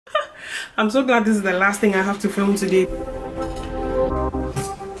I'm so glad this is the last thing I have to film today.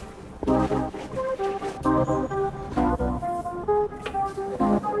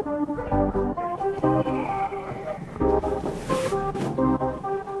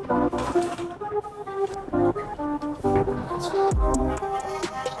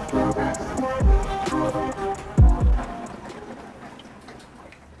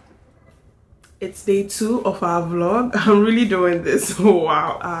 It's day 2 of our vlog. I'm really doing this.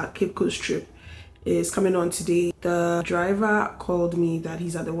 Wow. Our Cape Coast trip is coming on today. The driver called me that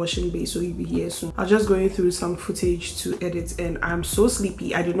he's at the washing bay, so he'll be here soon. I was just going through some footage to edit and I'm so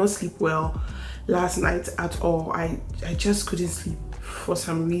sleepy. I did not sleep well last night at all. I just couldn't sleep for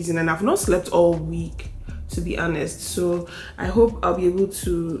some reason, and I've not slept all week, to be honest. So I hope I'll be able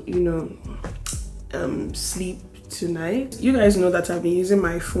to, you know, sleep tonight. You guys know that I've been using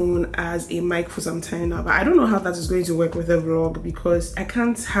my phone as a mic for some time now, but I don't know how that is going to work with a vlog because I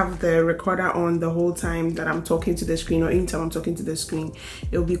can't have the recorder on the whole time that I'm talking to the screen, or anytime I'm talking to the screen.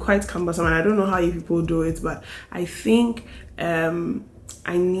 It'll be quite cumbersome, and I don't know how you people do it, but I think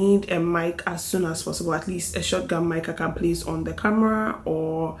I need a mic as soon as possible, at least a shotgun mic I can place on the camera,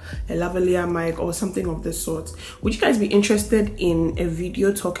 or a lavalier mic or something of the sort. Would you guys be interested in a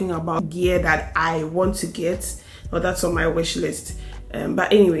video talking about gear that I want to get, or that's on my wish list?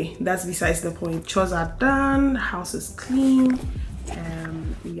 But anyway, that's besides the point. Chores are done, house is clean,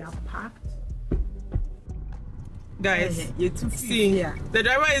 we are packed. Guys, you're too seeing. Yeah. The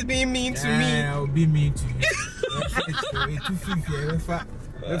driver is being mean to me. I'll be mean to you.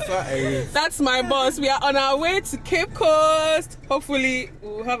 That's my boss. We are on our way to Cape Coast. Hopefully,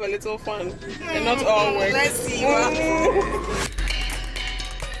 we'll have a little fun and not all work. Let's see.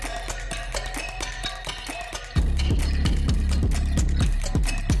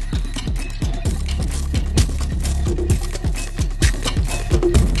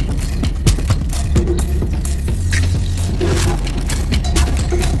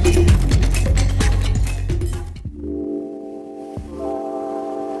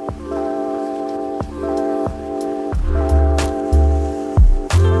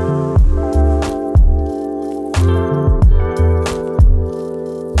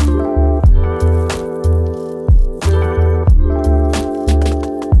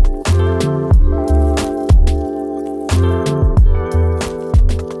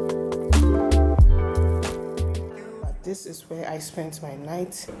 This is where I spent my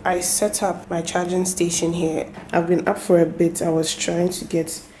night. I set up my charging station here. I've been up for a bit. I was trying to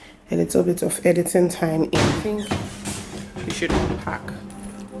get a little bit of editing time in. I think we should unpack.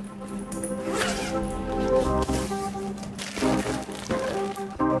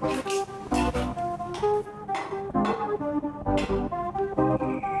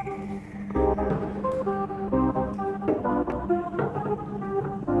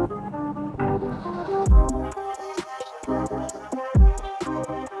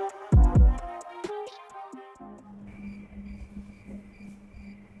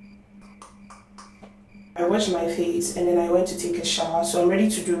 I washed my face and then I went to take a shower, so I'm ready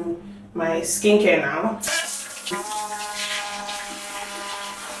to do my skincare now. It's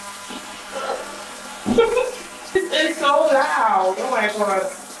so loud. Oh my god,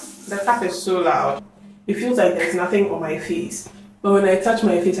 the tap is so loud. It feels like there's nothing on my face, but when I touch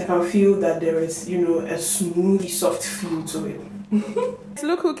my face I can feel that there is, you know, a smooth, soft feel to it.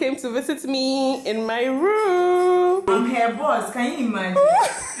 Look who came to visit me in my room. I'm her boss, can you imagine?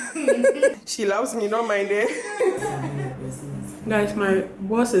 She loves me, don't mind it. Guys, my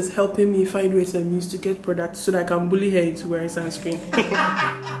boss is helping me find ways and means to get products so that I can bully her into wearing sunscreen.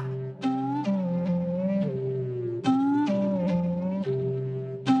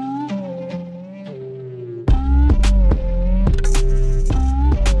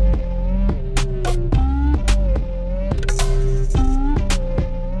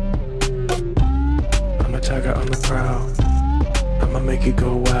 I'm a tiger on the prowl. I'ma make it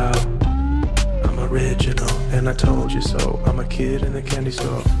go wild. I'm original, and I told you so. I'm a kid in the candy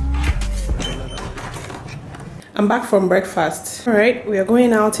store. I'm back from breakfast. Alright, we are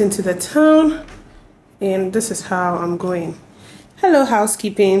going out into the town, and this is how I'm going. Hello,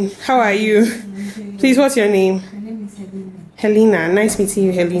 housekeeping. How are you? Please, what's your name? My name is Helena. Helena. Nice meeting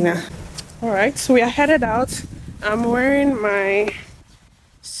you, Helena. Alright, so we are headed out. I'm wearing my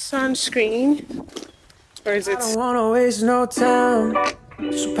sunscreen. Or is it? I don't wanna waste no time.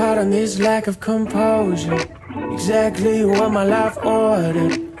 So pardon this lack of composure. Exactly what my life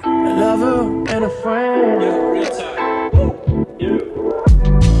ordered. A lover and a friend.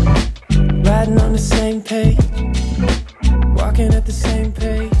 Riding on the same page. Walking at the same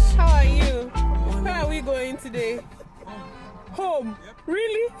pace. How are you? Where are we going today? Home.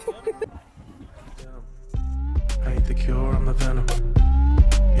 Really? I ain't the cure, I'm the venom.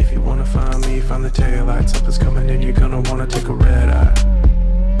 If you wanna find me, find the taillight. Something's coming in, you're gonna wanna take a red eye.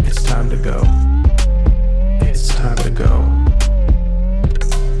 It's time to go. It's time to go.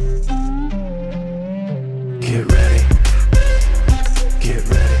 Get ready. Get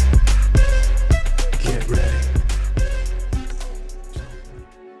ready. Get ready.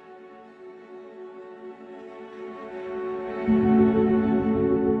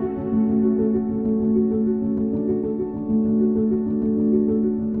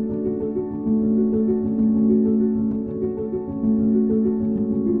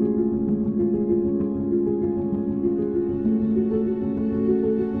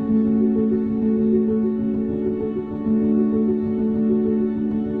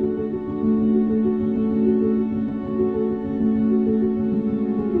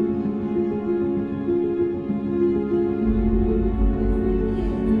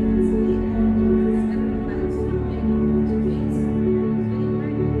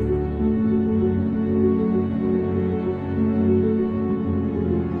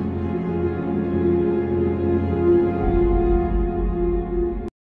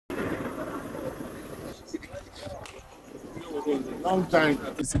 Long time.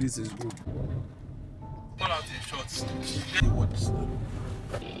 This is good. Pull out your shorts. What?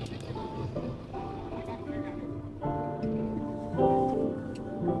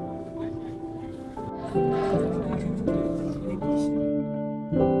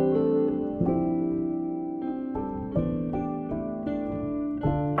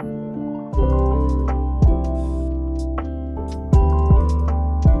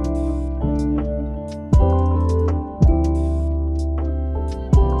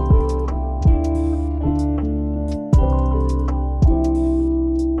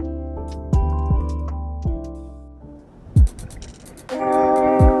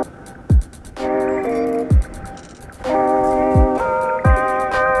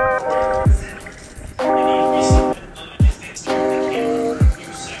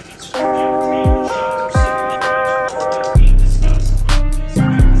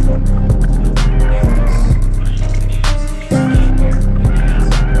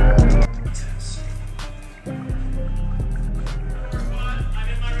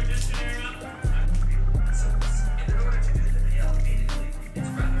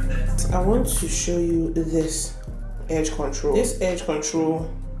 I want to show you this edge control. This edge control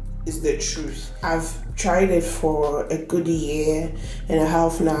is the truth. I've tried it for a good year and a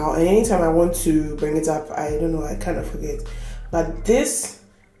half now, and anytime I want to bring it up, I don't know, I kind of forget. But this,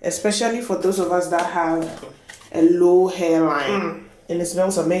 especially for those of us that have a low hairline, and it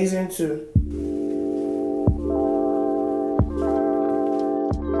smells amazing too.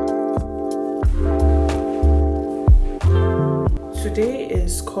 Today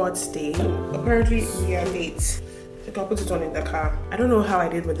is court day. Apparently we are late. I can put it on in the car. I don't know how I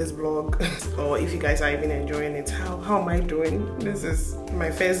did with this vlog or if you guys are even enjoying it. How am I doing? This is my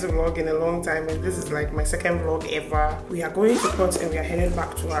first vlog in a long time, and this is like my second vlog ever. We are going to court and we are headed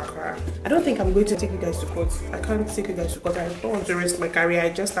back to Accra. I don't think I'm going to take you guys to court. I can't take you guys to court. I don't want to risk my career. I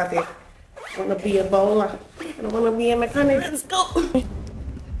just started. I want to be a bowler. I don't want to be a mechanic. Let's go.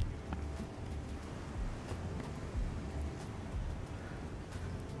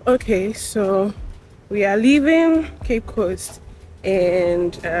 Okay, so we are leaving Cape Coast,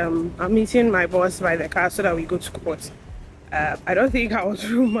 and I'm meeting my boss by the car so that we go to court. I don't think I will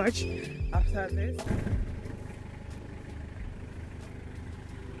do much after this.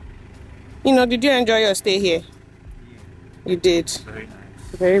 You know, did you enjoy your stay here? You did. Very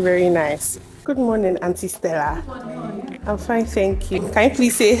nice. Very, very nice. Good morning, Auntie Stella. Good morning. I'm fine, thank you. Can you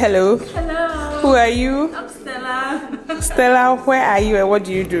please say hello? Hello. Who are you? I'm Stella. Stella, where are you and what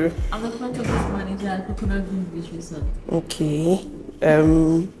do you do? I'm the front office manager at Coconut Green Beach Resort. Okay.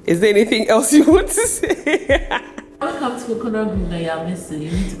 Is there anything else you want to say? Welcome to Coconut Green that you're missing.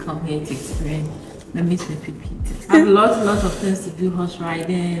 You need to come here to experience the meet with people. I have lots of things to do: horse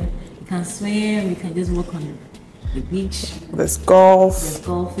riding, you can swim, you can just walk on the beach. There's golf. There's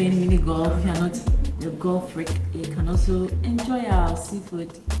golfing, mini golf. If you're not a golf freak, you can also enjoy our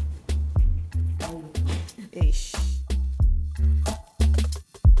seafood. Ish.